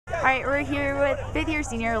right, we're here with fifth-year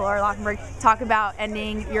senior Laura Laufenberg. Talk about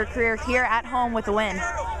ending your career here at home with a win.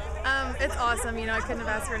 It's awesome. You know, I couldn't have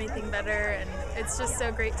asked for anything better, and it's just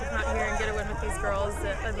so great to come out here and get a win with these girls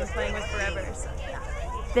that I've been playing with forever. So.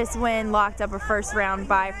 This win locked up a first-round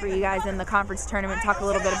bye for you guys in the conference tournament. Talk a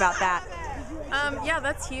little bit about that. Yeah,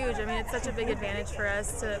 that's huge. I mean, it's such a big advantage for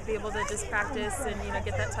us to be able to just practice and, you know,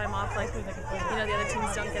 get that time off like, you know, the other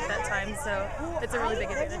teams don't get that time. So it's a really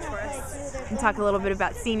big advantage for us. And talk a little bit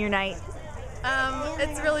about senior night.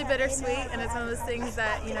 It's really bittersweet, and it's one of those things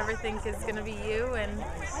that you never think is going to be you, and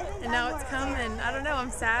now it's come, and I don't know, I'm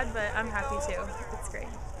sad, but I'm happy too. It's great.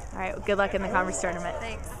 All right, well, good luck in the conference tournament.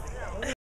 Thanks.